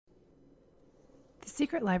The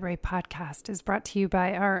Secret Library podcast is brought to you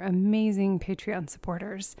by our amazing Patreon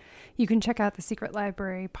supporters. You can check out the Secret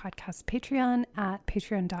Library podcast Patreon at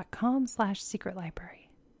patreon.com/secretlibrary.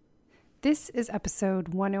 This is episode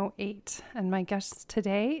 108, and my guest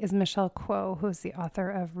today is Michelle Kuo, who is the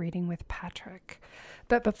author of Reading with Patrick.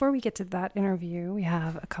 But before we get to that interview, we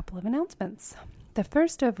have a couple of announcements. The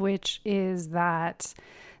first of which is that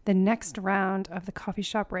the next round of the Coffee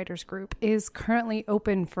Shop Writers Group is currently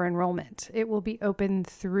open for enrollment. It will be open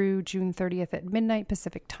through June 30th at midnight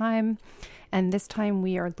Pacific time. And this time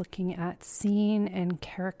we are looking at scene and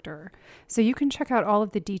character. So you can check out all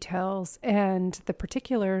of the details and the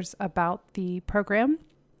particulars about the program,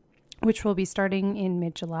 which will be starting in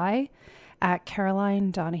mid-July at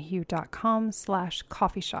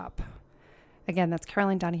carolinedonahue.com/coffeeshop. Again, that's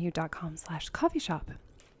carolinedonahue.com/coffeeshop.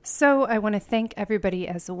 So I want to thank everybody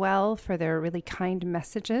as well for their really kind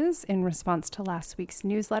messages in response to last week's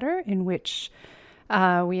newsletter, in which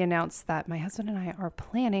we announced that my husband and I are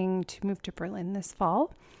planning to move to Berlin this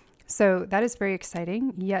fall. So that is very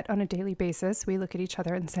exciting. Yet on a daily basis, we look at each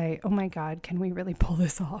other and say, oh my God, can we really pull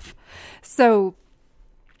this off? So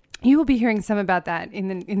you will be hearing some about that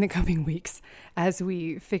in the coming weeks as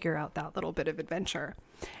we figure out that little bit of adventure.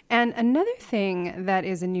 And another thing that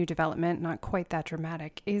is a new development, not quite that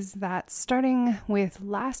dramatic, is that starting with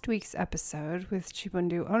last week's episode with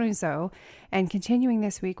Chibundu Onizo and continuing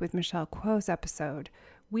this week with Michelle Kuo's episode,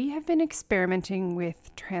 we have been experimenting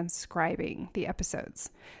with transcribing the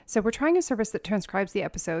episodes. So we're trying a service that transcribes the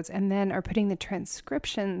episodes and then are putting the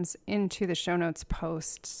transcriptions into the show notes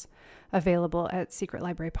posts available at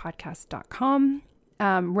secretlibrarypodcast.com,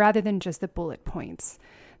 rather than just the bullet points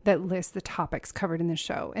that list the topics covered in the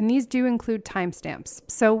show. And these do include timestamps.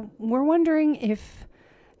 So we're wondering if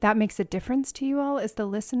that makes a difference to you all as the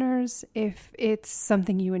listeners, if it's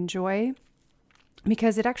something you enjoy,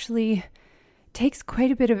 because it actually takes quite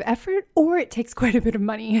a bit of effort, or it takes quite a bit of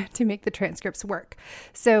money to make the transcripts work.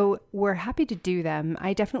 So we're happy to do them.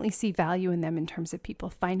 I definitely see value in them in terms of people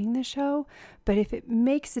finding the show. But if it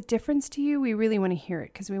makes a difference to you, we really want to hear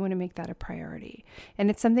it because we want to make that a priority. And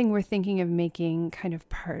it's something we're thinking of making kind of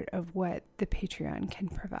part of what the Patreon can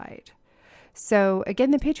provide. So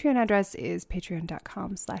again, the Patreon address is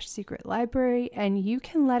patreon.com/secretlibrary, and you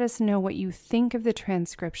can let us know what you think of the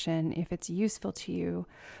transcription if it's useful to you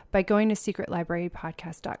by going to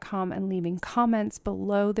secretlibrarypodcast.com and leaving comments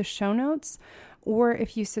below the show notes, or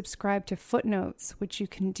if you subscribe to Footnotes, which you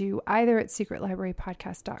can do either at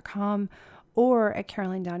secretlibrarypodcast.com or at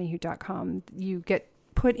carolinedonahue.com. You get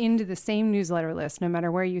put into the same newsletter list no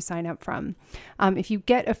matter where you sign up from. If you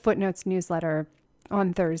get a Footnotes newsletter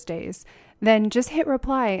on Thursdays, then just hit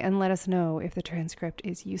reply and let us know if the transcript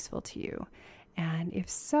is useful to you. And if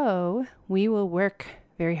so, we will work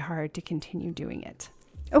very hard to continue doing it.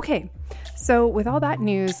 Okay, so with all that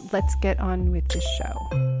news, let's get on with this show.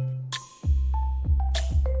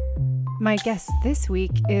 My guest this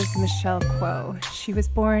week is Michelle Kuo. She was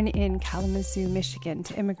born in Kalamazoo, Michigan,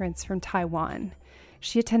 to immigrants from Taiwan.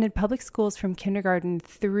 She attended public schools from kindergarten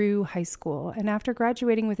through high school, and after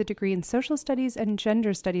graduating with a degree in social studies and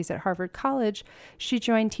gender studies at Harvard College, she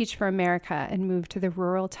joined Teach for America and moved to the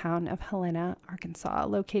rural town of Helena, Arkansas,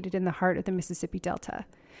 located in the heart of the Mississippi Delta.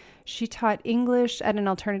 She taught English at an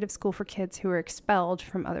alternative school for kids who were expelled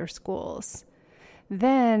from other schools.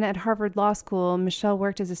 Then, at Harvard Law School, Michelle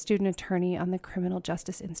worked as a student attorney on the Criminal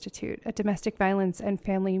Justice Institute, a domestic violence and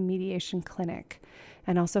family mediation clinic,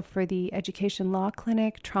 and also for the Education Law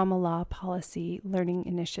Clinic Trauma Law Policy Learning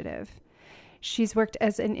Initiative. She's worked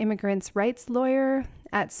as an immigrants' rights lawyer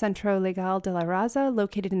at Centro Legal de la Raza,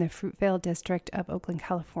 located in the Fruitvale district of Oakland,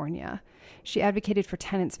 California. She advocated for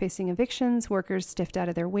tenants facing evictions, workers stiffed out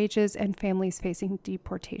of their wages, and families facing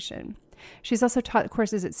deportation. She's also taught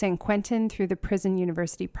courses at San Quentin through the Prison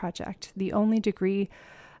University Project, the only degree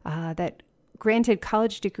that granted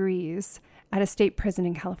college degrees at a state prison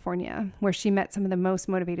in California, where she met some of the most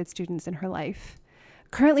motivated students in her life.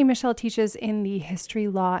 Currently, Michelle teaches in the History,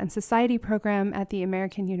 Law, and Society program at the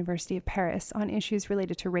American University of Paris on issues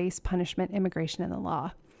related to race, punishment, immigration, and the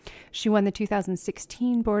law. She won the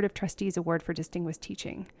 2016 Board of Trustees Award for Distinguished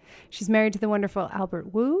Teaching. She's married to the wonderful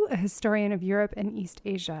Albert Wu, a historian of Europe and East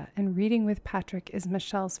Asia, and Reading with Patrick is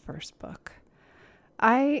Michelle's first book.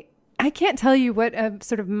 I can't tell you what a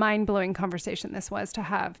sort of mind-blowing conversation this was to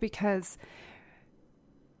have, because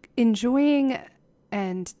enjoying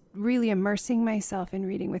and really immersing myself in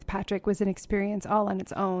Reading with Patrick was an experience all on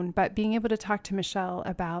its own, but being able to talk to Michelle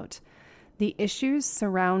about the issues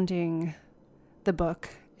surrounding the book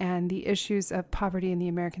and the issues of poverty in the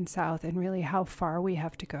American South and really how far we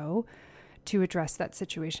have to go to address that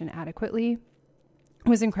situation adequately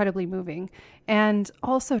was incredibly moving. And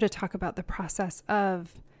also to talk about the process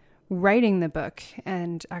of writing the book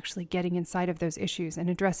and actually getting inside of those issues and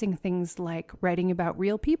addressing things like writing about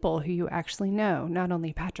real people who you actually know, not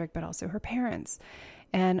only Patrick, but also her parents.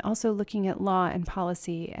 And also looking at law and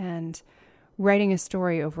policy and writing a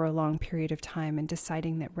story over a long period of time and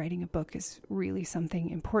deciding that writing a book is really something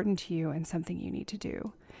important to you and something you need to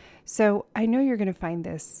do. So I know you're going to find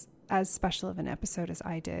this as special of an episode as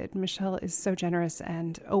I did. Michelle is so generous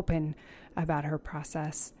and open about her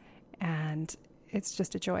process, and it's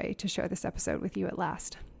just a joy to share this episode with you at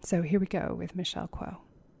last. So here we go with Michelle Kuo.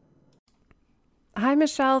 Hi,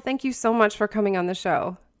 Michelle. Thank you so much for coming on the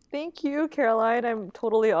show. Thank you, Caroline. I'm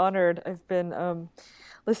totally honored. I've been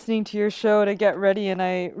listening to your show to get ready, and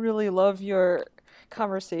I really love your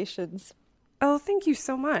conversations. Oh, thank you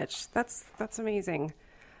so much. That's amazing.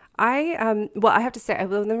 I have to say, then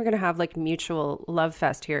we're going to have like mutual love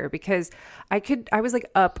fest here, because I was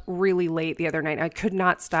like up really late the other night. I could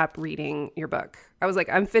not stop reading your book. I was like,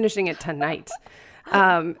 I'm finishing it tonight.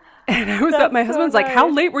 And I was up, my husband's like, how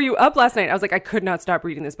late were you up last night? I was like, I could not stop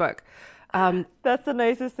reading this book. That's the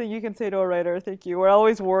nicest thing you can say to a writer. Thank you. We're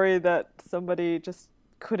always worried that somebody just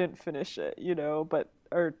couldn't finish it,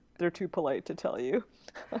 or they're too polite to tell you.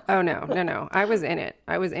 Oh, no. I was in it.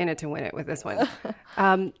 I was in it to win it with this one.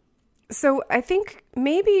 So I think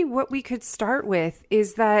maybe what we could start with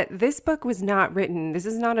is that this book was not written. This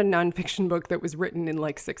is not a nonfiction book that was written in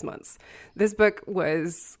like 6 months. This book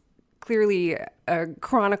was clearly a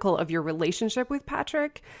chronicle of your relationship with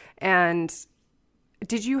Patrick. And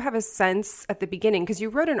did you have a sense at the beginning, because you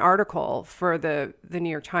wrote an article for the New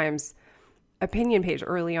York Times opinion page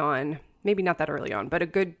early on, maybe not that early on, but a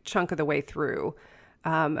good chunk of the way through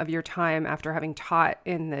of your time after having taught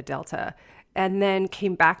in the Delta, and then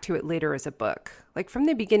came back to it later as a book. Like from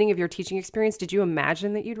the beginning of your teaching experience, did you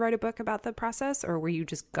imagine that you'd write a book about the process, or were you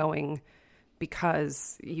just going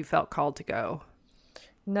because you felt called to go?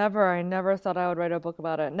 Never. I never thought I would write a book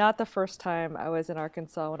about it. Not the first time I was in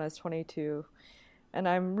Arkansas when I was 22. And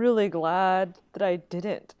I'm really glad that I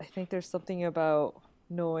didn't. I think there's something about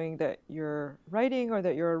knowing that you're writing or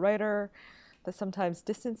that you're a writer that sometimes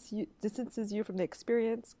distances you from the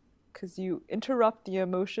experience, because you interrupt the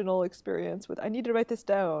emotional experience with, I need to write this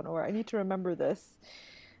down, or I need to remember this.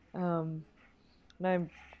 And I'm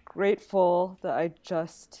grateful that I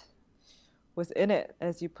just was in it,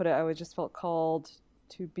 as you put it. I just felt called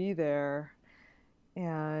to be there.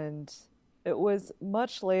 And it was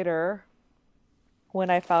much later, when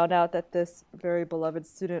I found out that this very beloved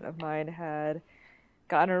student of mine had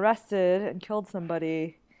gotten arrested and killed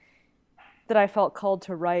somebody, that I felt called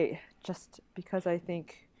to write, just because I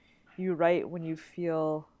think you write when you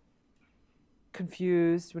feel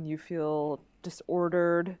confused, when you feel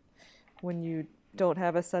disordered, when you don't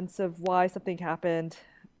have a sense of why something happened.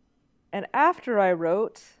 And after I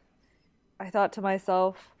wrote, I thought to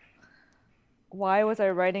myself, why was I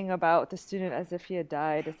writing about the student as if he had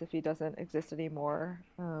died, as if he doesn't exist anymore?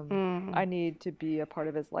 I need to be a part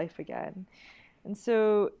of his life again. And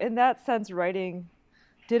so in that sense, writing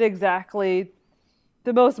did exactly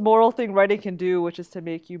the most moral thing writing can do, which is to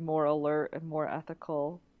make you more alert and more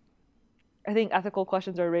ethical. I think ethical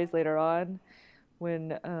questions are raised later on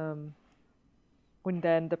when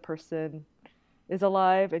then the person is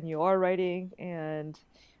alive and you are writing.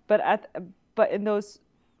 But in those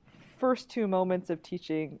first 2 moments of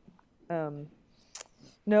teaching,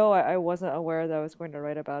 no, I wasn't aware that I was going to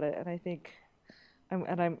write about it, and I think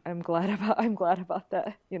I'm glad about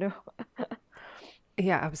that,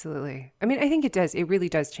 Yeah, absolutely. I mean, I think it really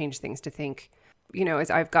does change things to think, as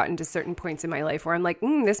I've gotten to certain points in my life where I'm like,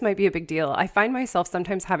 this might be a big deal. I find myself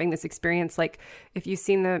sometimes having this experience, like if you've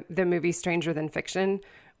seen the movie Stranger Than Fiction,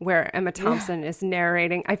 where Emma Thompson is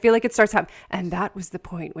narrating, I feel like it starts out, and that was the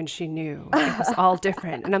point when she knew it was all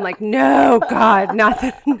different. And I'm like, no, God, not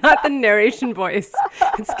the narration voice.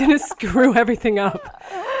 It's going to screw everything up.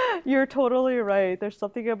 You're totally right. There's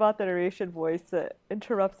something about the narration voice that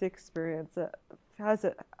interrupts the experience, that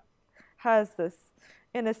has this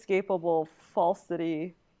inescapable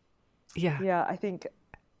falsity. Yeah, I think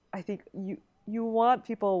you want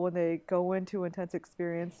people, when they go into intense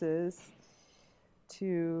experiences,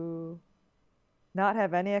 to not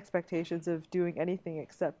have any expectations of doing anything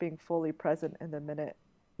except being fully present in the minute,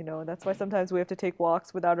 and that's why sometimes we have to take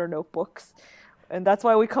walks without our notebooks, and that's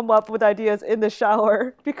why we come up with ideas in the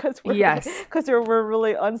shower, because we're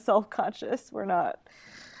really unself-conscious. We're not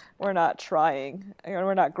trying, and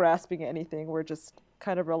we're not grasping anything. We're just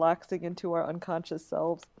kind of relaxing into our unconscious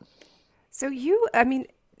selves. So you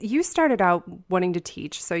started out wanting to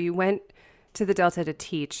teach, so you went to the Delta to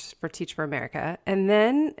teach for America, and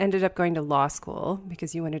then ended up going to law school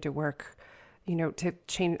because you wanted to work,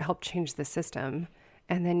 to help change the system.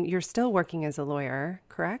 And then you're still working as a lawyer,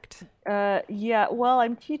 correct? Yeah, well,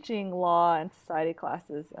 I'm teaching law and society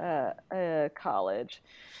classes at a college.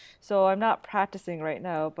 So I'm not practicing right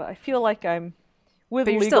now, but I feel like I'm with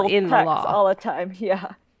But you're still legal in the texts law. all the time. Yeah.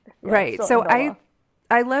 Yeah, I'm Right. still in So the law.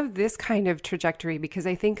 I love this kind of trajectory because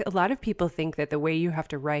I think a lot of people think that the way you have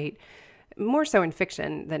to write, more so in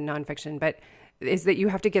fiction than nonfiction, but is that you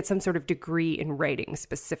have to get some sort of degree in writing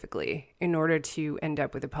specifically in order to end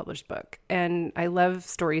up with a published book. And I love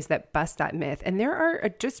stories that bust that myth. And there are a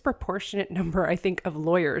disproportionate number, I think, of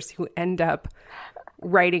lawyers who end up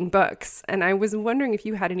writing books. And I was wondering if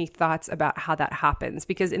you had any thoughts about how that happens,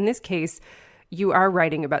 because in this case, you are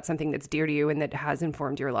writing about something that's dear to you and that has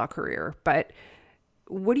informed your law career. But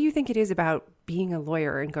what do you think it is about being a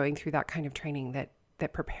lawyer and going through that kind of training that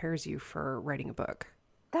prepares you for writing a book?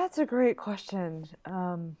 That's a great question.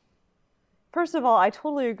 First of all, I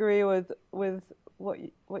totally agree with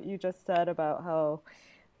what you just said about how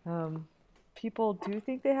people do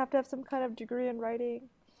think they have to have some kind of degree in writing,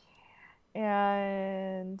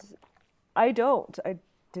 and I don't. I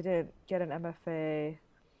didn't get an MFA.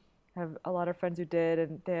 I have a lot of friends who did,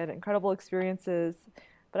 and they had incredible experiences.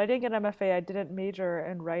 But I didn't get an MFA. I didn't major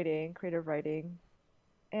in writing, creative writing,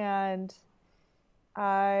 and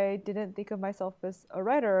I didn't think of myself as a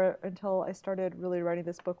writer until I started really writing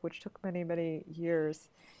this book, which took many, many years.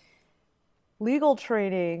 Legal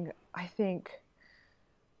training, I think,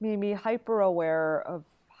 made me hyper aware of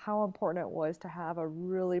how important it was to have a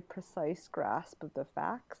really precise grasp of the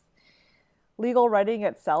facts. Legal writing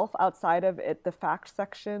itself, outside of it, the fact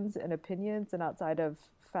sections and opinions, and outside of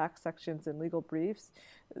fact sections and legal briefs,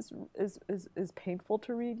 is painful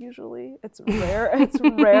to read usually. It's rare. It's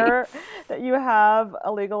rare that you have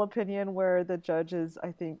a legal opinion where the judge is,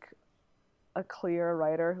 I think, a clear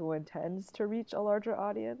writer who intends to reach a larger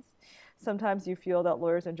audience. Sometimes you feel that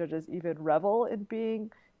lawyers and judges even revel in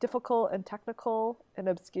being difficult and technical and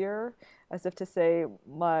obscure, as if to say,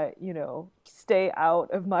 stay out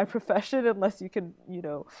of my profession unless you can,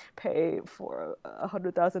 pay for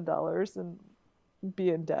 $100,000 and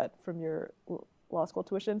be in debt from your law school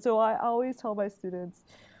tuition. So I always tell my students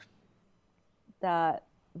that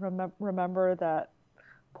remember that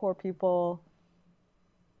poor people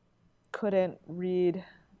couldn't read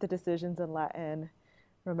the decisions in Latin.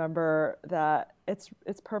 Remember that it's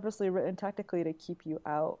purposely written technically to keep you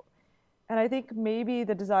out. And I think maybe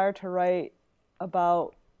the desire to write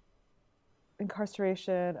about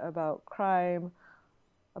incarceration, about crime,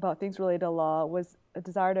 about things related to law was a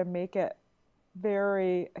desire to make it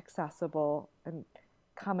very accessible and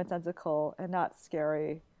commonsensical and not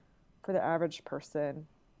scary for the average person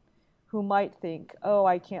who might think, oh,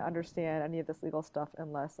 I can't understand any of this legal stuff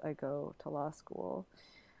unless I go to law school.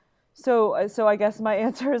 So I guess my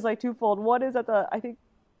answer is like twofold. One is that I think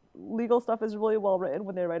legal stuff is really well written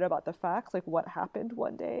when they write about the facts, like what happened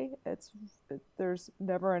one day. There's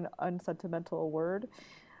never an unsentimental word.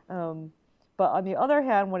 But on the other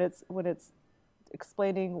hand, when it's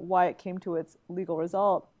explaining why it came to its legal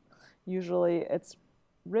result, usually it's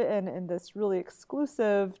written in this really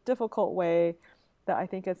exclusive, difficult way that I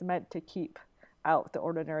think is meant to keep out the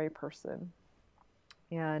ordinary person.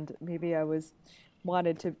 And maybe I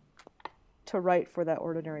wanted to write for that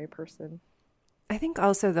ordinary person. I think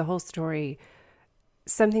also the whole story,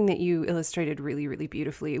 something that you illustrated really, really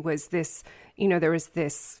beautifully was this, there was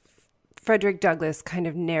this Frederick Douglass kind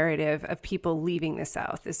of narrative of people leaving the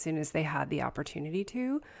South as soon as they had the opportunity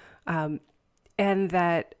to, and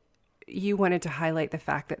that you wanted to highlight the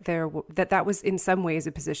fact that that was in some ways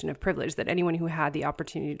a position of privilege, that anyone who had the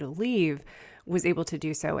opportunity to leave was able to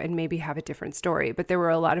do so and maybe have a different story. But there were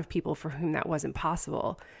a lot of people for whom that wasn't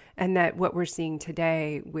possible. And that what we're seeing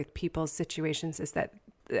today with people's situations is that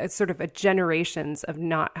it's sort of a generations of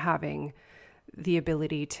not having the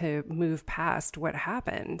ability to move past what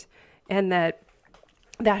happened. And that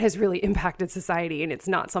has really impacted society. And it's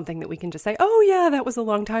not something that we can just say, oh, yeah, that was a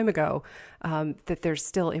long time ago, that there's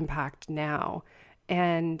still impact now.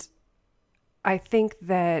 And I think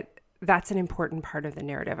that that's an important part of the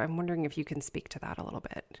narrative. I'm wondering if you can speak to that a little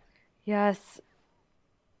bit. Yes.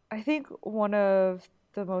 I think one of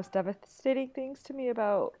the most devastating things to me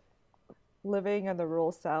about living in the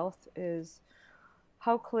rural South is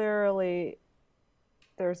how clearly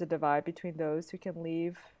there's a divide between those who can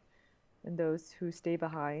leave and those who stay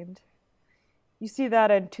behind. You see that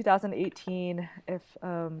in 2018, if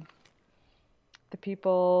the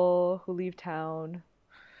people who leave town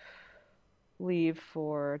leave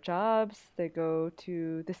for jobs, they go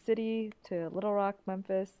to the city, to Little Rock,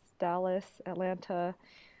 Memphis, Dallas, Atlanta.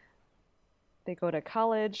 They go to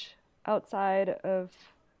college outside of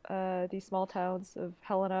these small towns of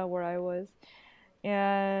Helena, where I was.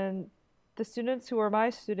 And the students who were my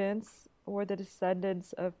students were the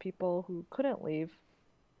descendants of people who couldn't leave,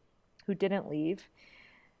 who didn't leave.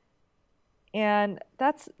 And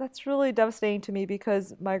that's really devastating to me,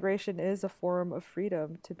 because migration is a form of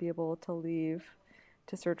freedom, to be able to leave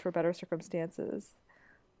to search for better circumstances.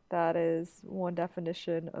 That is one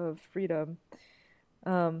definition of freedom.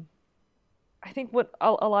 I think what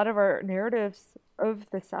a lot of our narratives of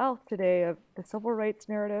the South today, of the civil rights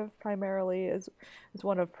narrative primarily, is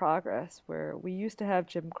one of progress, where we used to have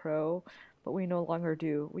Jim Crow, but we no longer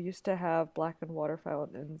do. We used to have black and black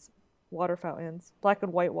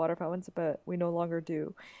and white water fountains, but we no longer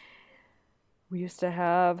do. We used to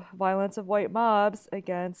have violence of white mobs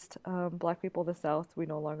against black people in the South. We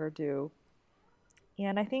no longer do.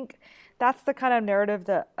 And I think that's the kind of narrative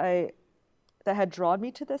that had drawn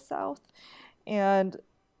me to the South. And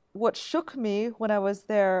what shook me when I was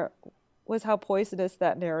there was how poisonous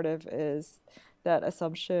that narrative is, that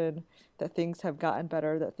assumption that things have gotten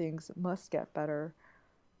better, that things must get better.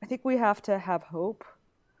 I think we have to have hope.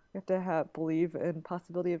 We have to believe in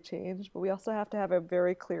possibility of change, but we also have to have a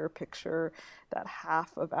very clear picture that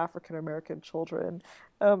half of African American children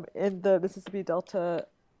in the Mississippi Delta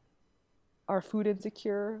are food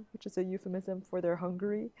insecure, which is a euphemism for they're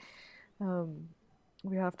hungry.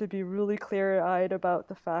 We have to be really clear-eyed about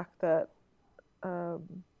the fact that the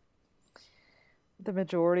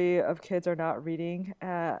majority of kids are not reading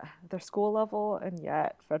at their school level, and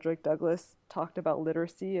yet Frederick Douglass talked about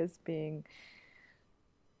literacy as being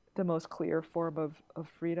the most clear form of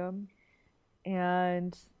freedom.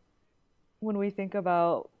 And when we think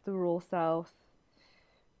about the rural South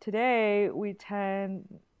today, we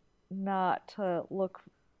tend not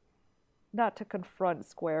to confront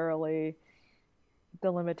squarely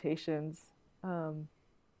the limitations of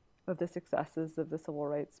the successes of the civil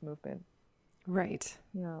rights movement. Right.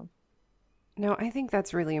 Yeah. No, I think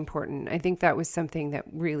that's really important. I think that was something that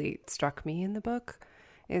really struck me in the book,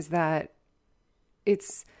 is that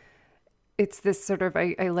it's this sort of,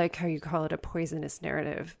 I like how you call it a poisonous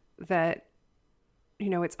narrative, that, you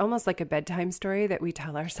know, it's almost like a bedtime story that we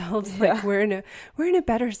tell ourselves, Yeah. like we're in a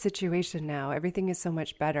better situation now. Everything is so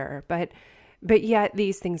much better. But yet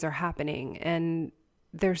these things are happening, and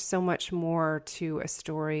there's so much more to a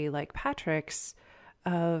story like Patrick's,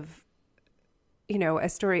 of, you know, a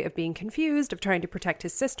story of being confused, of trying to protect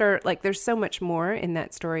his sister. Like, there's so much more in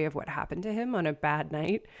that story of what happened to him on a bad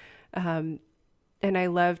night. And I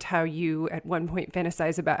loved how you at one point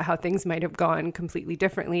fantasize about how things might have gone completely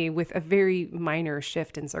differently with a very minor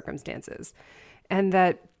shift in circumstances. And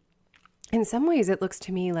that in some ways it looks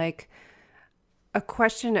to me like a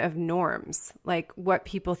question of norms, like what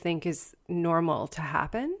people think is normal to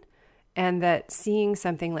happen. And that seeing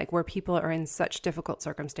something like where people are in such difficult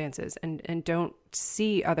circumstances and don't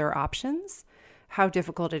see other options, how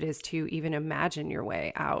difficult it is to even imagine your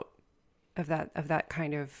way out of that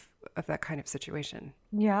kind of situation.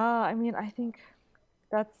 Yeah, I mean, I think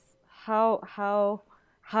that's how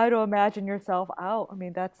to imagine yourself out. I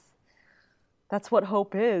mean, that's what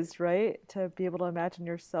hope is, right? To be able to imagine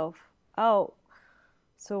yourself out.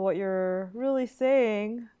 So what you're really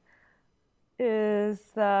saying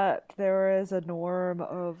is that there is a norm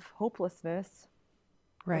of hopelessness,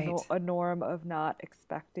 Right. a norm of not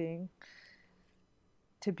expecting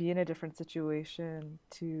to be in a different situation,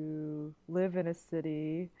 to live in a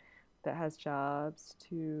city that has jobs,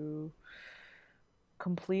 to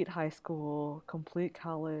complete high school, complete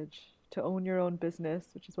college, to own your own business,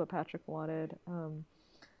 which is what Patrick wanted. And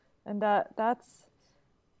that's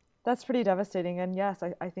pretty devastating. And yes,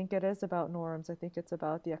 I think it is about norms. I think it's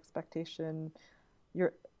about the expectation,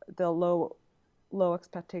 the low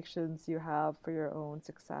expectations you have for your own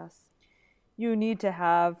success. You need to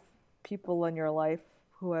have people in your life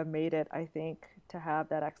who have made it, I think, to have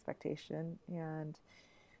that expectation. And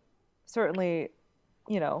certainly,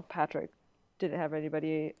 you know, Patrick didn't have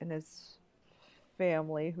anybody in his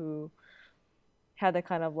family who had the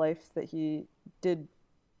kind of life that he did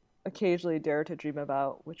occasionally dare to dream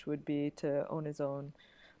about, which would be to own his own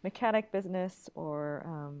mechanic business, or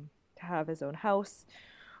to have his own house,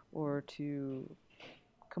 or to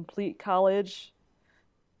complete college.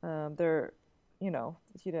 You know,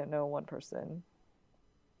 he didn't know one person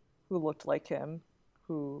who looked like him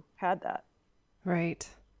who had that. Right.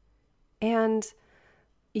 And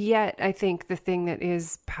yet, I think the thing that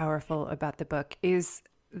is powerful about the book is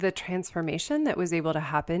the transformation that was able to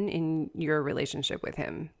happen in your relationship with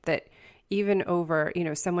him. That even over, you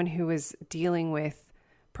know, someone who was dealing with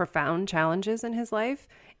profound challenges in his life,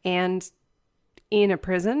 and in a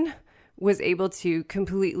prison was able to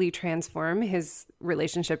completely transform his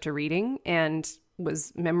relationship to reading and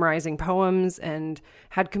was memorizing poems and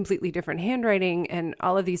had completely different handwriting and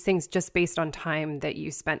all of these things just based on time that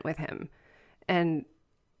you spent with him. And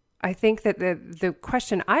I think that the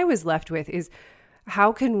question I was left with is,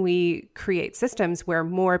 how can we create systems where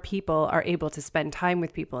more people are able to spend time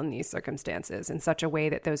with people in these circumstances in such a way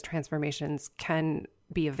that those transformations can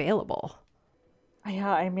be available?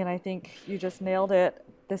 Yeah, I mean, I think you just nailed it.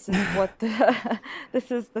 This is what the,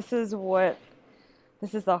 this is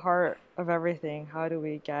the heart of everything. How do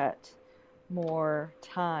we get more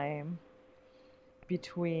time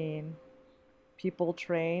between people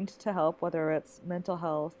trained to help, whether it's mental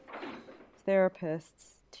health,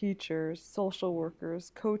 therapists, teachers, social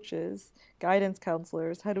workers, coaches, guidance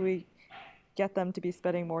counselors? How do we get them to be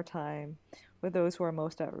spending more time with those who are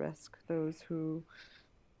most at risk, those who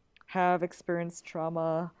have experienced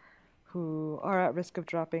trauma, who are at risk of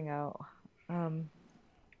dropping out?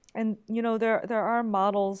 And there are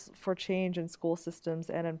models for change in school systems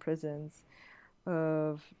and in prisons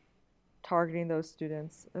of targeting those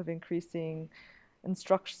students, of increasing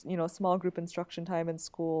instruction, small group instruction time in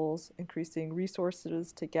schools, increasing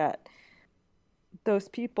resources to get those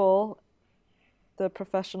people, the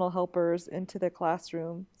professional helpers, into the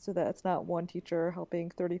classroom so that it's not one teacher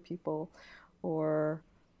helping 30 people or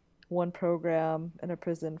one program in a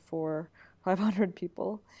prison for 500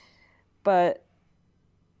 people. But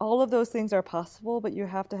all of those things are possible, but you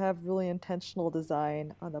have to have really intentional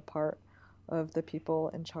design on the part of the people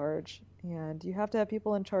in charge. And you have to have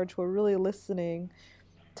people in charge who are really listening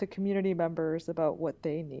to community members about what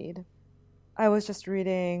they need. I was just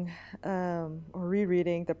reading or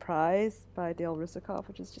rereading The Prize by Dale Risikoff,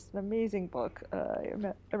 which is just an amazing book.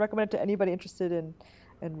 I recommend it to anybody interested in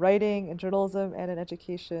writing, in journalism, and in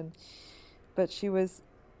education. But she was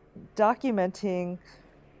documenting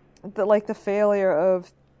the failure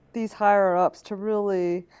of these higher ups to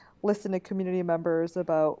really listen to community members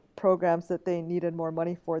about programs that they needed more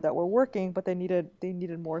money for that were working, but they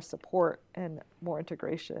needed more support and more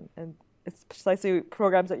integration. And it's precisely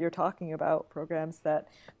programs that you're talking about, programs that,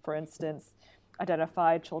 for instance,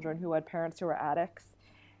 identified children who had parents who were addicts,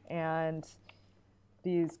 and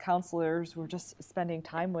these counselors were just spending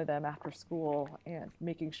time with them after school and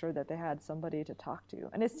making sure that they had somebody to talk to.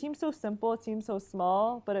 And it seems so simple, it seems so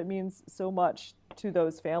small, but it means so much to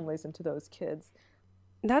those families and to those kids.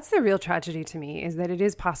 That's the real tragedy to me, is that it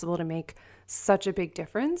is possible to make such a big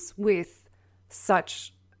difference with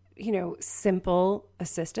such, simple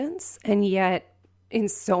assistance. And yet in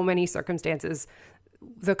so many circumstances,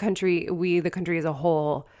 the country as a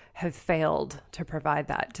whole, have failed to provide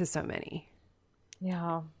that to so many.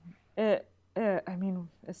 Yeah, I mean,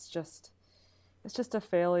 it's just a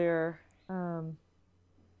failure.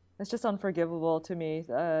 It's just unforgivable to me.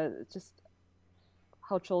 Just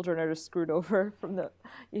how children are just screwed over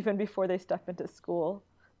even before they step into school,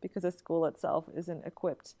 because the school itself isn't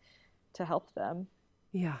equipped to help them.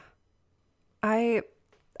 Yeah. I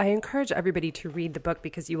encourage everybody to read the book,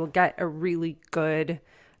 because you will get a really good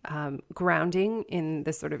grounding in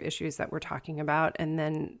the sort of issues that we're talking about. And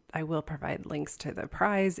then I will provide links to the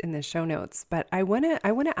prize in the show notes. But I want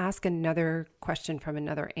to ask another question from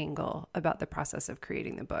another angle about the process of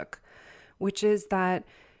creating the book, which is that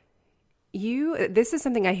this is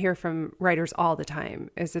something I hear from writers all the time,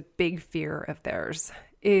 is a big fear of theirs,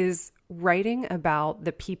 is writing about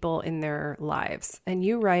the people in their lives. And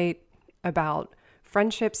you write about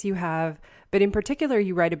friendships you have, but in particular,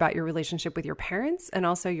 you write about your relationship with your parents and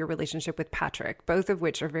also your relationship with Patrick, both of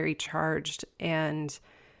which are very charged and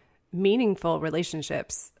meaningful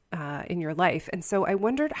relationships in your life. And so I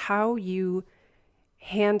wondered how you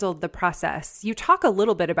handled the process. You talk a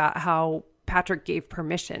little bit about how Patrick gave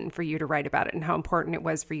permission for you to write about it and how important it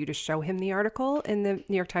was for you to show him the article in the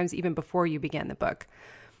New York Times even before you began the book.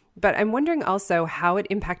 But I'm wondering also how it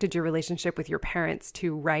impacted your relationship with your parents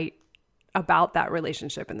to write about that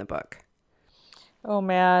relationship in the book. Oh,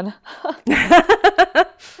 man.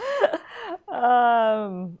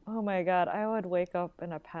 Oh, my God. I would wake up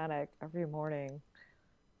in a panic every morning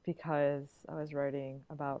because I was writing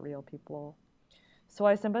about real people. So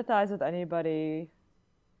I sympathize with anybody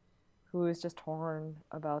who is just torn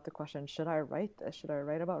about the question, should I write this? Should I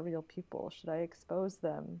write about real people? Should I expose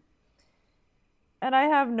them? And I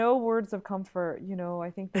have no words of comfort.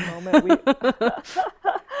 I think the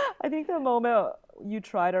moment you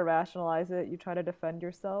try to rationalize it, you try to defend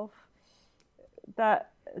yourself,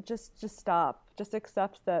 that just stop. Just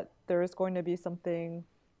accept that there is going to be something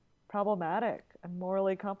problematic and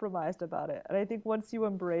morally compromised about it. And I think once you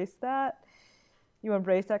embrace that, you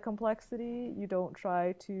embrace that complexity. You don't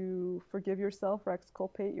try to forgive yourself or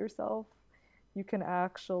exculpate yourself. You can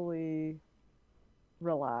actually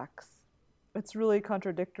relax. It's really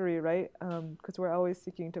contradictory, right? Because we're always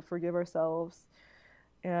seeking to forgive ourselves.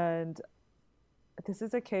 And this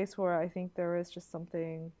is a case where I think there is just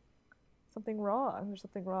something wrong. There's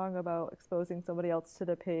something wrong about exposing somebody else to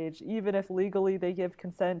the page, even if legally they give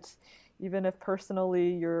consent, even if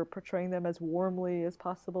personally you're portraying them as warmly as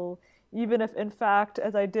possible, even if in fact,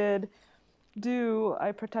 as I did do,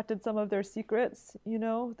 I protected some of their secrets,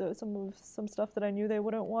 some stuff that I knew they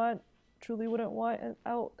truly wouldn't want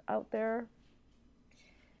out there.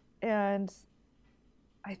 And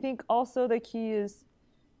I think also the key is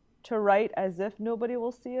to write as if nobody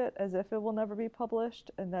will see it, as if it will never be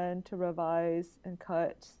published, and then to revise and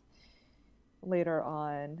cut later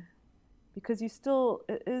on. Because it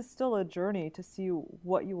is still a journey to see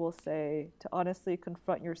what you will say, to honestly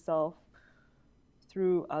confront yourself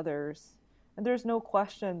through others. And there's no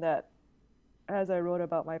question that as I wrote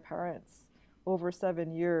about my parents over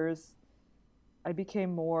 7 years, I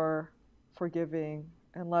became more forgiving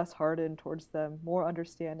and less hardened towards them, more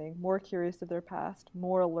understanding, more curious of their past,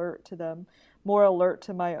 more alert to them, more alert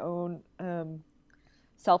to my own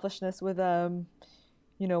selfishness with them.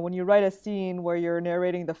 When you write a scene where you're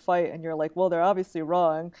narrating the fight and you're like, well, they're obviously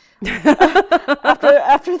wrong.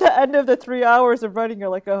 After the end of the 3 hours of writing, you're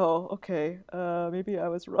like, oh, okay, maybe I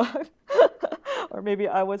was wrong. Or maybe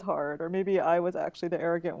I was hard, or maybe I was actually the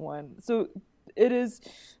arrogant one. So it is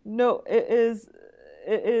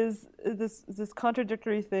this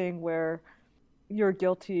contradictory thing where you're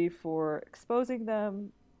guilty for exposing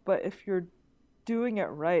them, but if you're doing it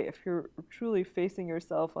right, if you're truly facing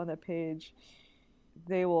yourself on the page,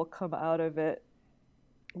 they will come out of it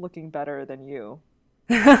looking better than you.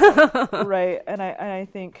 Right? And I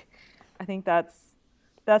think that's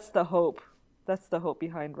the hope. That's the hope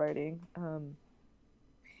behind writing.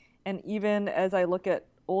 And even as I look at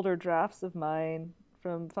older drafts of mine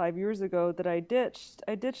from 5 years ago that I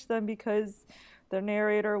ditched them because the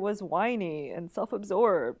narrator was whiny and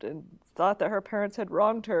self-absorbed and thought that her parents had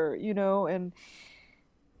wronged her,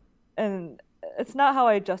 and it's not how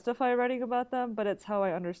I justify writing about them, but it's how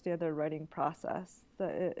I understand their writing process,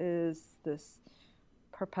 that it is this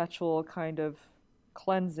perpetual kind of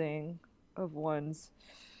cleansing of one's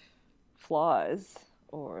flaws,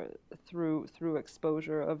 or through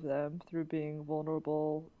exposure of them, through being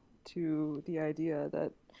vulnerable to the idea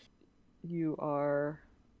that you are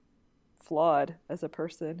flawed as a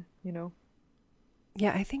person,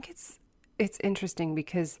 Yeah, I think it's interesting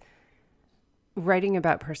because writing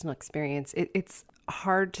about personal experience, it's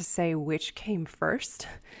hard to say which came first.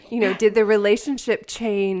 Did the relationship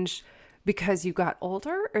change because you got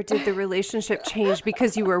older, or did the relationship change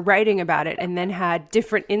because you were writing about it and then had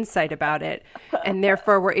different insight about it and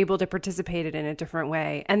therefore were able to participate in a different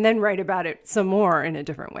way and then write about it some more in a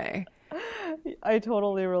different way? I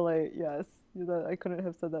totally relate. Yes. I couldn't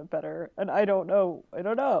have said that better. And I don't know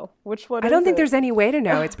which one. I don't think there's any way to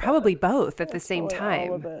know. It's probably both at the same time.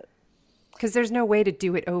 All of it. Because there's no way to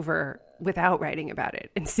do it over without writing about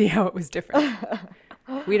it and see how it was different.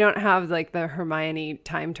 We don't have like the Hermione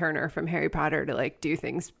time turner from Harry Potter to like do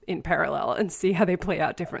things in parallel and see how they play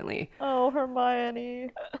out differently. Oh, Hermione.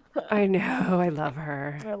 I know. I love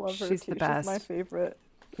her. I love her She's too. the best. She's my favorite.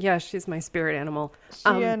 Yeah, she's my spirit animal. She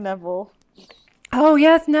and Neville. Oh,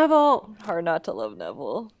 yes, Neville. Hard not to love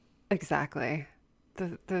Neville. Exactly.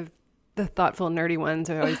 The thoughtful, nerdy ones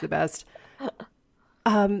are always the best.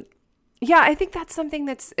 Yeah, I think that's something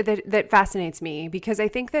that fascinates me, because I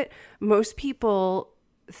think that most people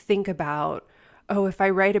think about, oh, if I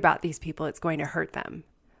write about these people, it's going to hurt them.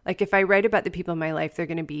 Like if I write about the people in my life, they're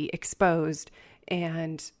going to be exposed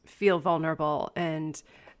and feel vulnerable. And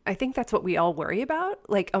I think that's what we all worry about,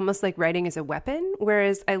 like almost like writing as a weapon.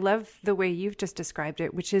 Whereas I love the way you've just described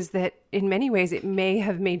it, which is that in many ways it may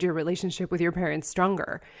have made your relationship with your parents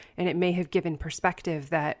stronger, and it may have given perspective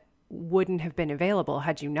that wouldn't have been available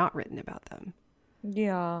had you not written about them.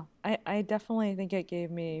 Yeah, I definitely think it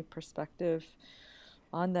gave me perspective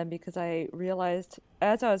on them, because I realized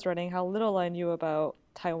as I was writing how little I knew about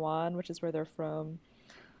Taiwan, which is where they're from,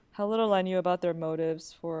 how little I knew about their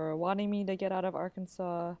motives for wanting me to get out of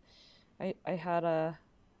Arkansas. I had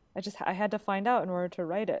to find out in order to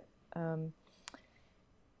write it. In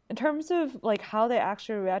terms of like how they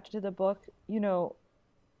actually reacted to the book,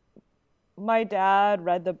 my dad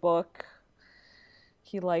read the book.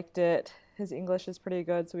 He liked it. His English is pretty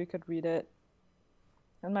good, so we could read it.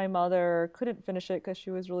 And my mother couldn't finish it because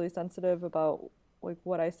she was really sensitive about like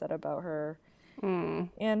what I said about her.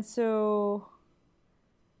 And so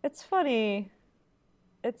it's funny.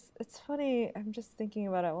 it's funny. I'm just thinking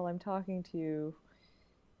about it while I'm talking to you.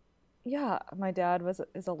 Yeah, my dad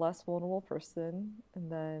is a less vulnerable person,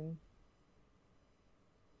 and then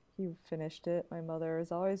he finished it. My mother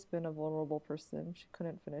has always been a vulnerable person. She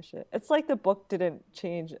couldn't finish it. It's like the book didn't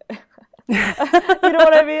change. You know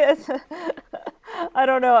what I mean? I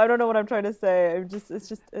don't know. I don't know what I'm trying to say. It's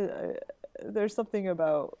just, there's something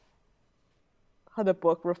about how the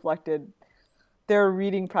book reflected their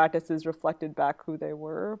reading practices reflected back who they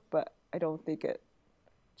were, but I don't think it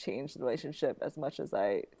changed the relationship as much as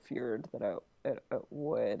I feared that it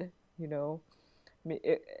would. You know, I mean,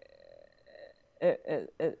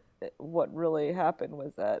 what really happened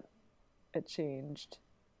was that it changed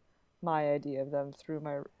my idea of them through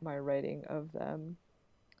my writing of them.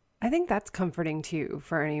 I think that's comforting too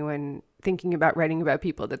for anyone thinking about writing about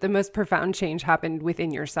people, that the most profound change happened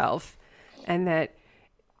within yourself and that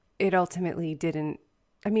it ultimately didn't.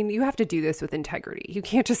 I mean, you have to do this with integrity. You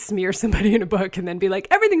can't just smear somebody in a book and then be like,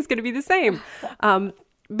 everything's going to be the same.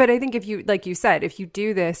 But I think if you, like you said, if you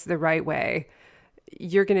do this the right way,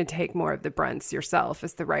 you're going to take more of the brunts yourself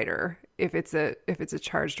as the writer if it's a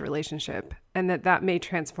charged relationship, and that may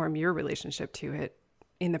transform your relationship to it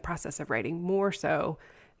in the process of writing more so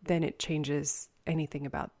than it changes anything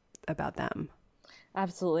about them.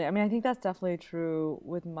 Absolutely. I mean, I think that's definitely true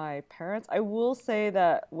with my parents. I will say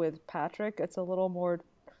that with Patrick, it's a little more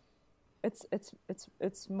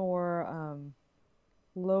it's more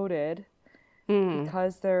loaded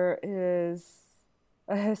because there is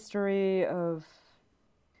a history of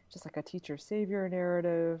just like a teacher savior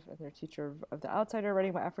narrative and their teacher of the outsider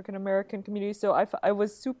writing about African American community. So I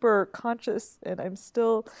was super conscious and I'm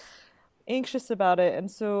still anxious about it. And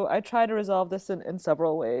so I try to resolve this in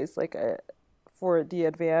several ways. Like for the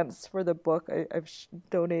advance for the book, I've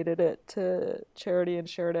donated it to charity and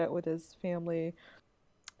shared it with his family.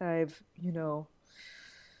 I've,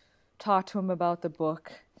 talked to him about the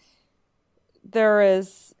book.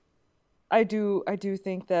 I do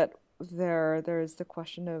think that there's the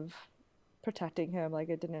question of protecting him. Like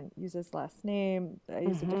I didn't use his last name. I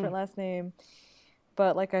used a different last name.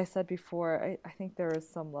 But like I said before, I think there is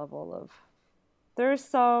some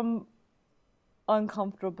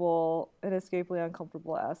inescapably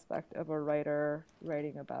uncomfortable aspect of a writer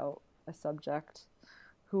writing about a subject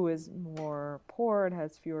who is more poor and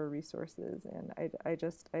has fewer resources. And I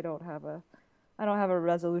don't have a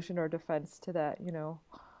resolution or defense to that,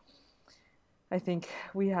 I think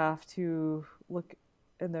we have to look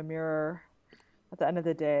in the mirror at the end of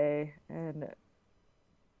the day, and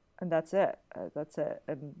that's it. That's it.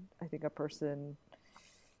 And I think a person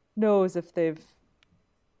knows if they've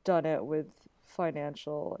done it with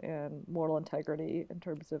financial and moral integrity in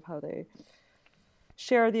terms of how they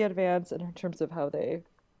share the advance and in terms of how they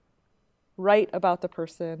write about the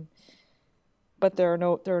person. But there are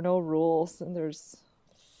no rules, and there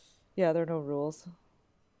are no rules.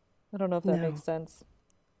 I don't know if that makes sense.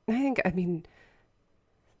 I mean,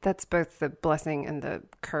 that's both the blessing and the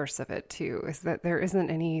curse of it too, is that there isn't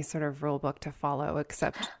any sort of rule book to follow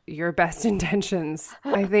except your best intentions.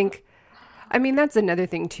 I mean, that's another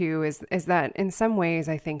thing too, is that in some ways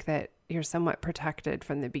I think that you're somewhat protected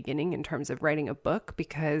from the beginning in terms of writing a book,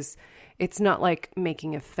 because it's not like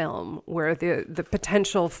making a film where the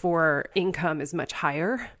potential for income is much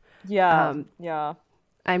higher. Yeah. Yeah.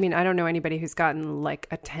 I mean, I don't know anybody who's gotten like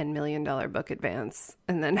a $10 million book advance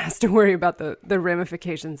and then has to worry about the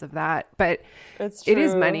ramifications of that. But it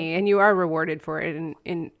is money, and you are rewarded for it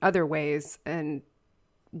in other ways, and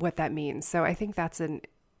what that means. So I think that's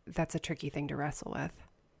a tricky thing to wrestle with.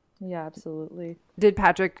 Yeah, absolutely.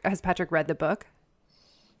 Has Patrick read the book?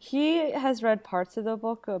 He has read parts of the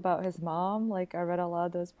book about his mom. Like I read a lot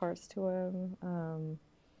of those parts to him.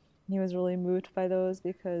 He was really moved by those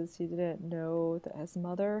because he didn't know that his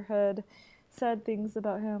mother had said things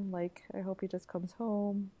about him, like, I hope he just comes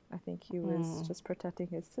home. I think he was just protecting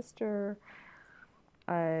his sister.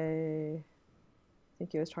 I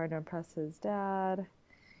think he was trying to impress his dad.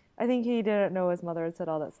 I think he didn't know his mother had said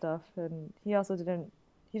all that stuff, and he also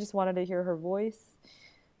he just wanted to hear her voice,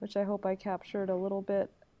 which I hope I captured a little bit.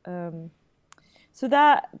 So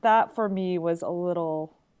that for me was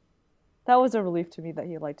that was a relief to me that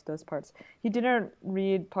he liked those parts. He didn't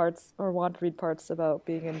read parts or want to read parts about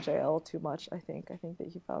being in jail too much, I think that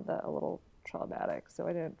he found that a little traumatic, so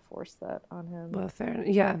I didn't force that on him. Well, fair.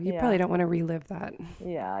 Yeah, you probably don't want to relive that.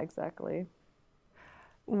 Yeah, exactly.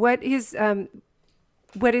 What is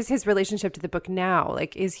his relationship to the book now?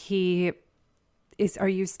 Like, are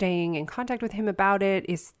you staying in contact with him about it?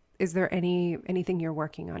 Is there anything you're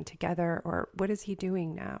working on together, or what is he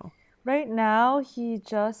doing now? Right now, he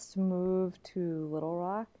just moved to Little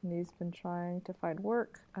Rock and he's been trying to find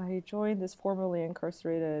work. He joined this formerly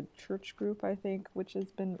incarcerated church group, I think, which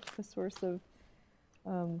has been a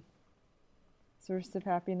um, source of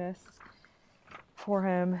happiness for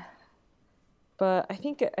him. But I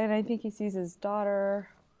think he sees his daughter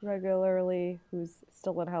regularly, who's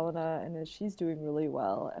still in Helena, and she's doing really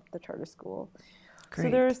well at the charter school. So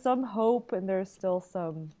Great. there's some hope and there's still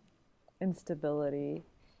some instability.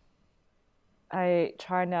 I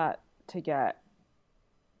try not to get,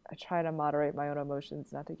 I try to moderate my own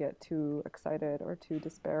emotions, not to get too excited or too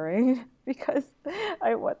despairing because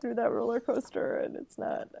I went through that roller coaster and it's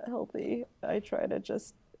not healthy. I try to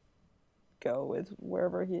just go with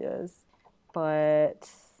wherever he is, but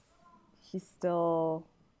he's still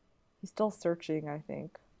he's still searching, I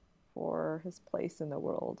think, for his place in the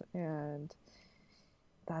world, and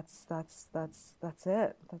that's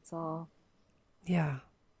it. That's all. Yeah.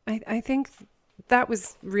 I think that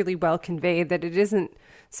was really well conveyed, that it isn't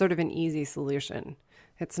sort of an easy solution.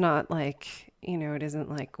 It's not like, it isn't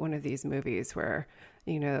like one of these movies where,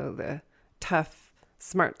 the tough,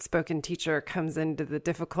 smart spoken teacher comes into the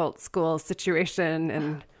difficult school situation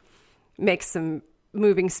and makes some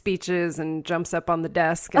moving speeches and jumps up on the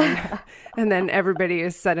desk and then everybody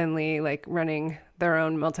is suddenly like running their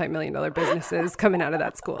own multi-million-dollar businesses coming out of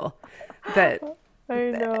that school. That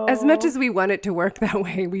I know. as much as we want it to work that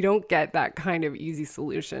way, we don't get that kind of easy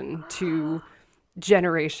solution to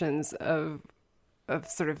generations of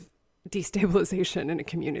sort of destabilization in a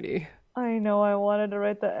community. I know I wanted to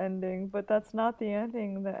write the ending, but that's not the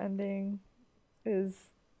ending. The ending is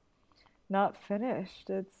not finished.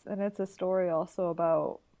 It's a story also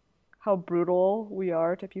about how brutal we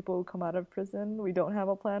are to people who come out of prison. We don't have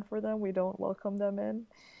a plan for them. We don't welcome them in.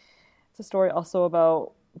 It's a story also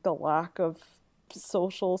about the lack of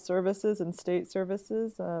social services and state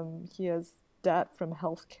services. He has debt from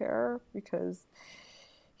healthcare because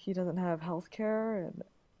he doesn't have healthcare, and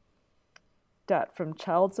debt from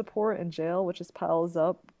child support in jail, which just piles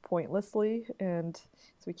up pointlessly, and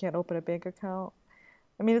so we can't open a bank account.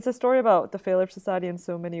 I mean, it's a story about the failure of society in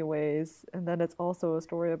so many ways, and then it's also a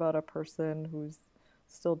story about a person who's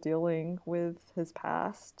still dealing with his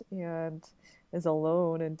past and is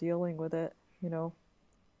alone and dealing with it.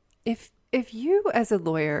 If you, as a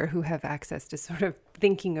lawyer who have access to sort of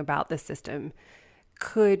thinking about the system,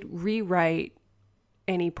 could rewrite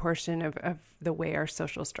any portion of the way our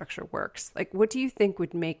social structure works, like what do you think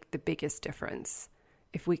would make the biggest difference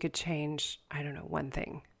if we could change, I don't know, one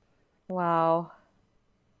thing? Wow.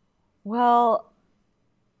 Well,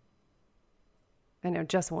 I know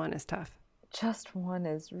just one is tough. just one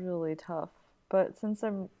is really tough. But since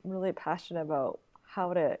I'm really passionate about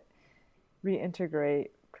how to reintegrate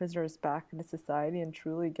prisoners back into society and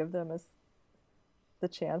truly give them the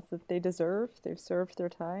chance that they deserve, they've served their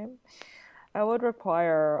time, I would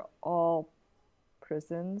require all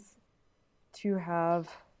prisons to have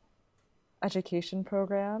education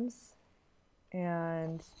programs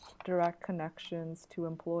and direct connections to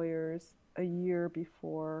employers a year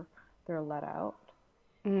before they're let out.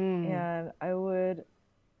 And I would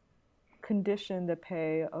condition the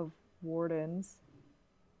pay of wardens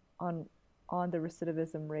on the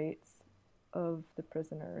recidivism rates of the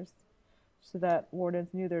prisoners, so that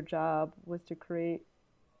wardens knew their job was to create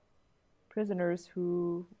prisoners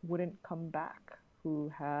who wouldn't come back,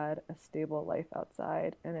 who had a stable life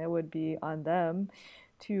outside, and it would be on them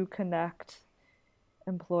to connect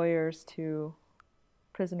employers to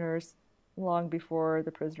prisoners long before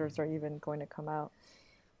the prisoners are even going to come out.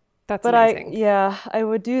 That's But amazing. I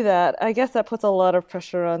would do that. I guess that puts a lot of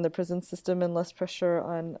pressure on the prison system and less pressure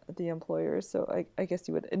on the employers. So I guess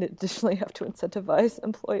you would additionally have to incentivize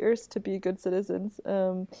employers to be good citizens.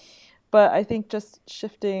 But I think just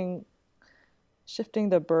shifting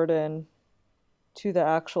the burden to the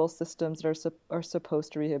actual systems that are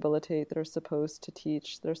supposed to rehabilitate, that are supposed to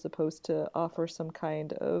teach, that are supposed to offer some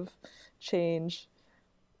kind of change,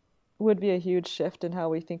 would be a huge shift in how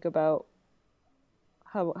we think about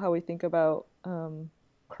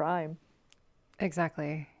crime.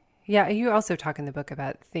 Exactly. Yeah, you also talk in the book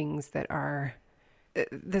about things that are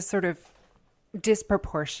the sort of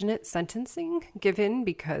disproportionate sentencing given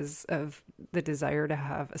because of the desire to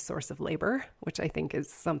have a source of labor, which I think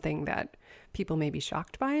is something that people may be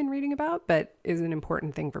shocked by in reading about, but is an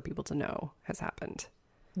important thing for people to know has happened.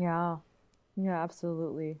 Yeah. Yeah,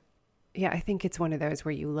 absolutely. Yeah, I think it's one of those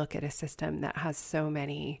where you look at a system that has so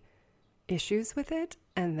many issues with it,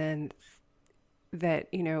 and then that,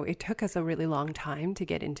 it took us a really long time to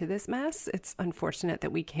get into this mess. It's unfortunate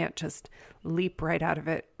that we can't just leap right out of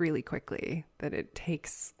it really quickly, that it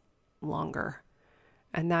takes longer.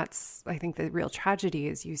 And that's, I think, the real tragedy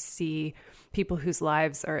is you see people whose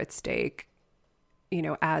lives are at stake,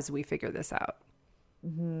 as we figure this out.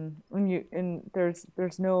 And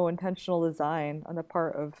there's no intentional design on the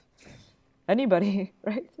part of anybody,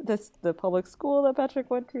 right? The public school that Patrick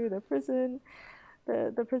went to, the prison,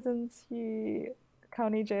 the prisons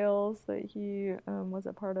county jails that he was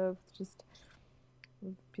a part of. Just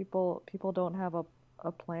people don't have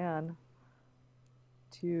a plan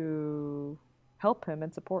to help him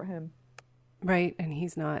and support him. Right, and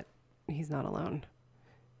he's not alone.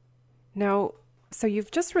 Now, so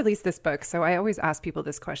you've just released this book, so I always ask people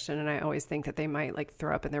this question, and I always think that they might like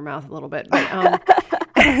throw up in their mouth a little bit. But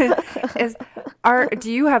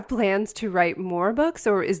do you have plans to write more books,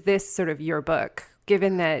 or is this sort of your book?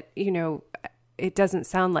 Given that, it doesn't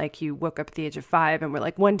sound like you woke up at the age of 5 and were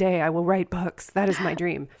like, one day I will write books. That is my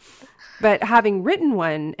dream. But having written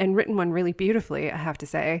one really beautifully, I have to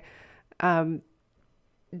say,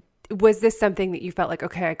 was this something that you felt like,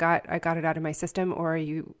 okay, I got it out of my system, or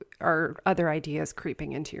are other ideas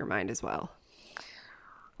creeping into your mind as well?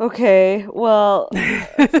 Okay, well,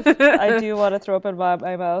 I do want to throw up in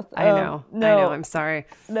my mouth. I know. I'm sorry.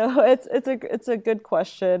 No, it's a good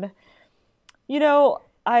question.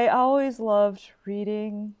 I always loved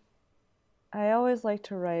reading. I always liked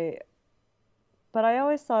to write, but I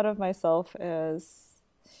always thought of myself as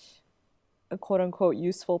a quote unquote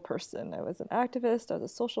useful person. I was an activist, I was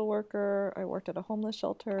a social worker, I worked at a homeless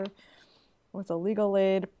shelter, I was a legal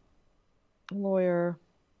aid lawyer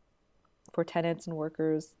for tenants and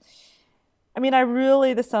workers. I mean,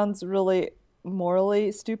 this sounds really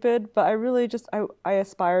morally stupid, but I really I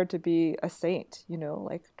aspired to be a saint,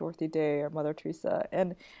 like Dorothy Day or Mother Teresa.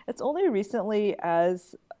 And it's only recently,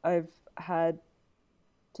 as I've had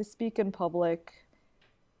to speak in public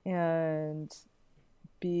and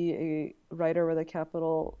be a writer with a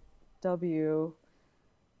capital W,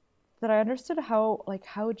 that I understood how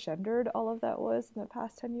gendered all of that was in the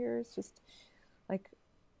past 10 years. Just like,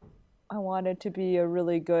 I wanted to be a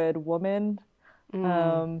really good woman.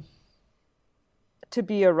 To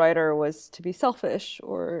be a writer was to be selfish,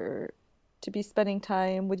 or to be spending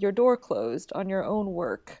time with your door closed on your own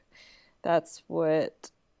work. That's I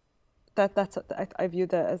view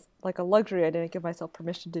that as like a luxury. I didn't give myself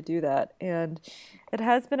permission to do that. And it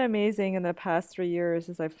has been amazing in the past 3 years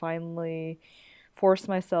as I finally forced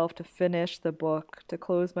myself to finish the book, to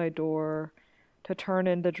close my door, to turn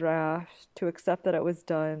in the draft, to accept that it was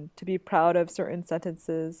done, to be proud of certain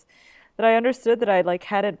sentences, that I understood that I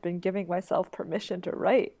hadn't been giving myself permission to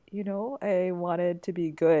write. I wanted to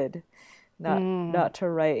be good, not to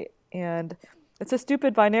write. And it's a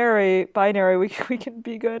stupid binary. We can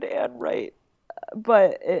be good and write,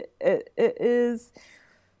 but it is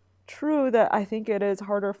true that I think it is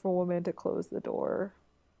harder for women to close the door.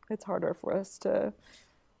 It's harder for us to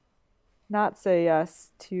not say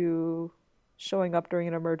yes to showing up during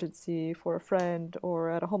an emergency for a friend,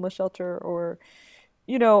 or at a homeless shelter, or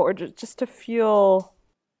or just to feel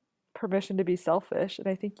permission to be selfish. And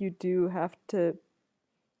I think you do have to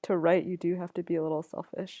write, you do have to be a little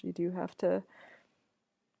selfish. You do have to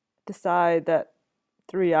decide that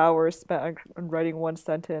 3 hours spent on writing one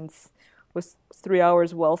sentence was 3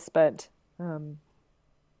 hours well spent. And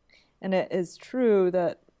it is true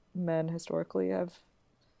that men historically have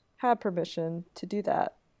had permission to do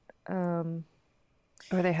that.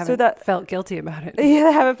 Or they haven't felt guilty about it. Yeah,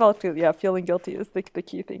 they haven't felt guilty. Yeah, feeling guilty is the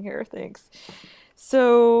key thing here. Thanks.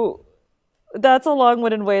 So that's a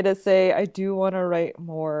long-winded way to say I do want to write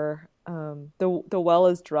more. The well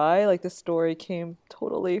is dry. Like, the story came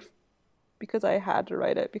totally because I had to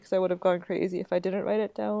write it, because I would have gone crazy if I didn't write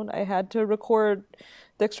it down. I had to record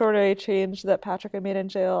the extraordinary change that Patrick had made in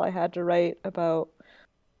jail. I had to write about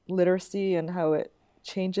literacy and how it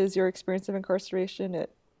changes your experience of incarceration.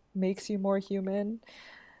 It makes you more human.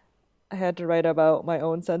 I had to write about my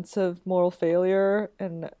own sense of moral failure,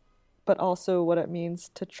 but also what it means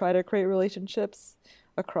to try to create relationships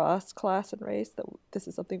across class and race, that this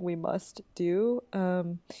is something we must do.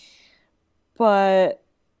 But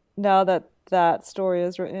now that story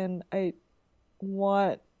is written, I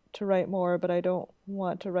want to write more, but I don't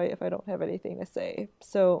want to write if I don't have anything to say.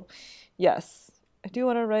 So yes, I do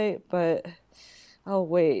want to write, but I'll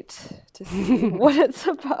wait to see what it's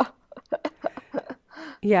about.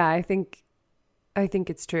 Yeah, I think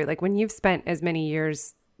it's true. Like, when you've spent as many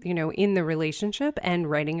years, in the relationship and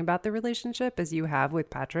writing about the relationship as you have with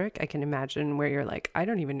Patrick, I can imagine where you're like, I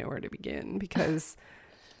don't even know where to begin, because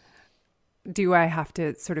do I have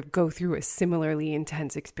to sort of go through a similarly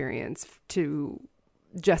intense experience to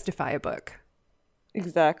justify a book?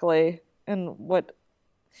 Exactly. And what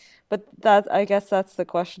But that, I guess that's the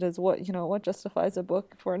question, is what justifies a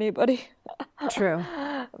book for anybody? True.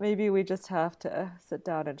 Maybe we just have to sit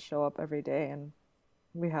down and show up every day, and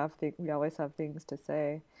we always have things to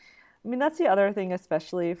say. I mean, that's the other thing,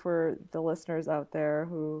 especially for the listeners out there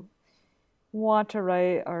who want to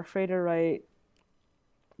write, are afraid to write,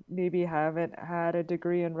 maybe haven't had a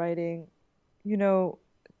degree in writing.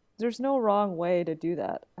 There's no wrong way to do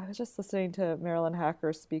that. I was just listening to Marilyn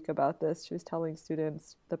Hacker speak about this. She was telling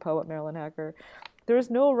students, the poet Marilyn Hacker,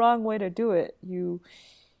 there's no wrong way to do it. You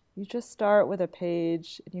just start with a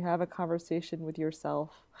page and you have a conversation with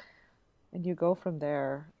yourself and you go from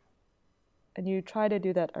there. And you try to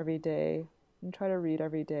do that every day. You try to read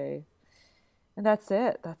every day. And that's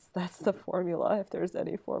it. That's the formula, if there's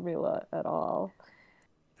any formula at all.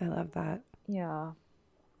 I love that. Yeah.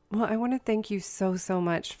 Well, I want to thank you so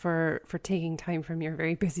much for taking time from your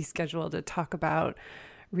very busy schedule to talk about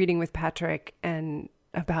Reading with Patrick and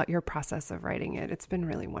about your process of writing it. It's been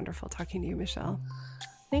really wonderful talking to you, Michelle.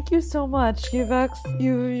 Thank you so much. You've asked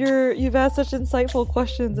such insightful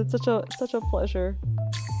questions. It's such a pleasure.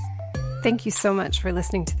 Thank you so much for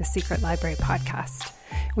listening to the Secret Library podcast.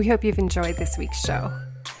 We hope you've enjoyed this week's show.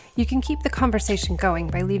 You can keep the conversation going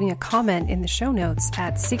by leaving a comment in the show notes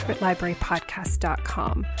at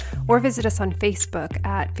secretlibrarypodcast.com or visit us on Facebook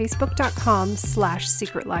at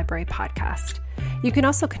facebook.com/secretlibrarypodcast. You can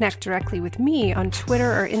also connect directly with me on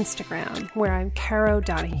Twitter or Instagram, where I'm Caro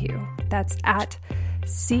Donahue. That's at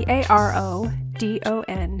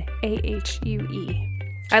CaroDonahue.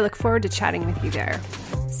 I look forward to chatting with you there.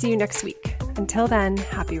 See you next week. Until then,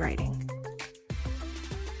 happy writing.